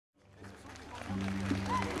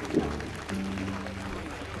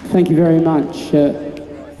Thank you very much.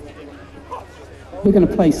 We're going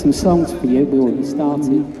to play some songs for you. We already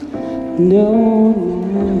started. No, no.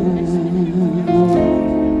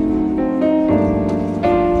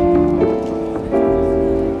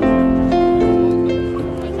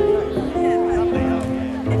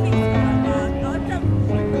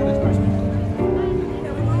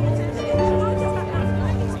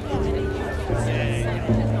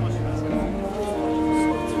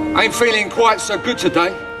 I ain't feeling quite so good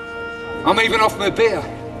today. I'm even off my beer.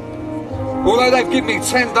 Although they've given me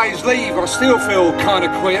 10 days leave, I still feel kind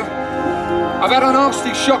of queer. I've had a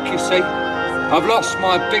nasty shock, you see. I've lost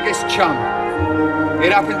my biggest chum.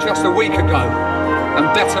 It happened just a week ago,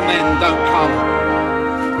 and better men don't come.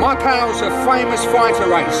 My pal's a famous fighter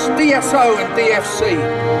race, DSO and DFC.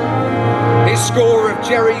 His score of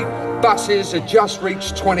Jerry buses had just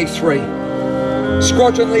reached 23.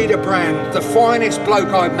 Squadron leader Brand, the finest bloke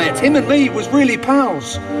I've met. Him and me was really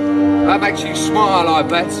pals. That makes you smile, I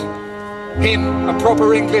bet. Him, a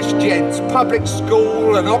proper English gent, public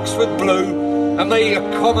school and Oxford blue, and me, a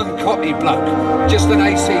common cockney bloke, just an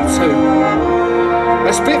AC2.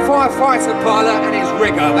 A Spitfire fighter pilot and his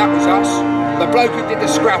rigger, that was us. The bloke who did the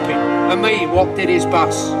scrapping, and me, what did his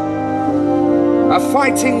bus. A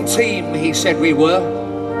fighting team, he said we were,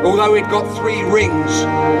 although he'd got 3 rings.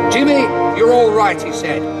 Jimmy, you're all right, he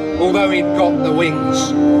said, although he'd got the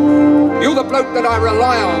wings. You're the bloke that I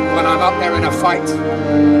rely on when I'm up there in a fight.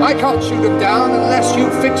 I can't shoot them down unless you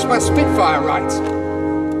fix my Spitfire right.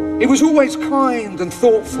 He was always kind and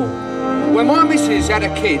thoughtful. When my missus had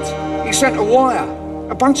a kid, he sent a wire,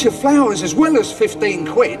 a bunch of flowers as well as 15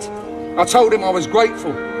 quid. I told him I was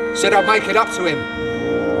grateful, said I'd make it up to him.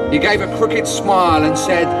 He gave a crooked smile and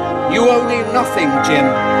said, "You owe me nothing, Jim.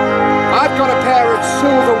 I've got a pair of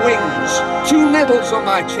silver wings, 2 medals on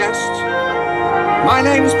my chest. My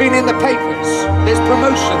name's been in the papers, there's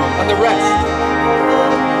promotion and the rest.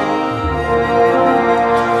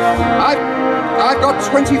 I've got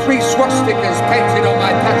 23 swastikas painted on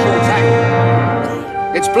my petrol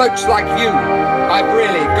tank. It's blokes like you I've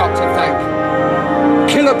really got to thank.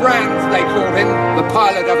 Killer Brand, they called him, the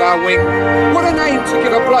pilot of our wing. What a name to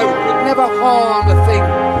give a bloke who'd never harm a thing,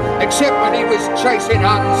 except when he was chasing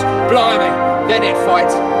Huns. Blimey, then he'd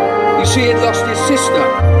fight. You see, he'd lost his sister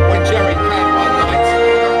when Jerry came one night.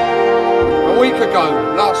 A week ago,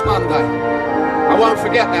 last Monday. I won't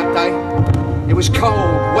forget that day. It was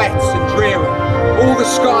cold, wet and dreary. All the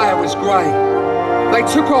sky was grey. They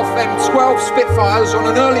took off them 12 Spitfires on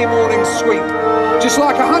an early morning sweep. Just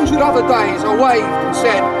like 100 other days, I waved and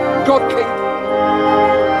said, God keep.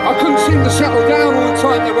 I couldn't seem to settle down all the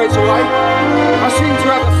time they went away. I seemed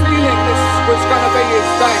to have a feeling this was going to be his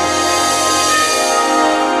day.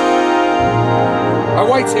 I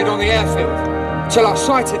waited on the airfield till I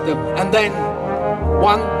sighted them, and then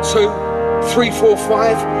 1, 2, 3, 4,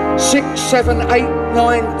 5, 6, 7, 8,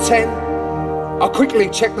 9, 10. I quickly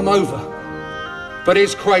checked them over, but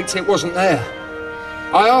his crate, it wasn't there.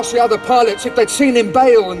 I asked the other pilots if they'd seen him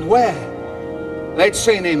bail and where. They'd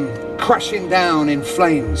seen him crashing down in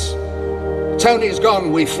flames. Tony's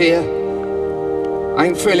gone, we fear. I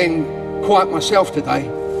ain't feeling quite myself today.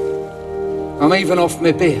 I'm even off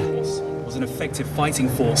my beer. Was an effective fighting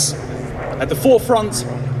force at the forefront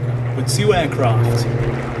with 2 aircraft,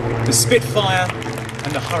 the Spitfire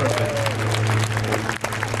and the Hurricane.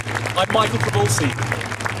 I'm Michael Traboulsi.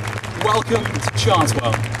 Welcome to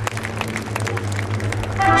Chartwell.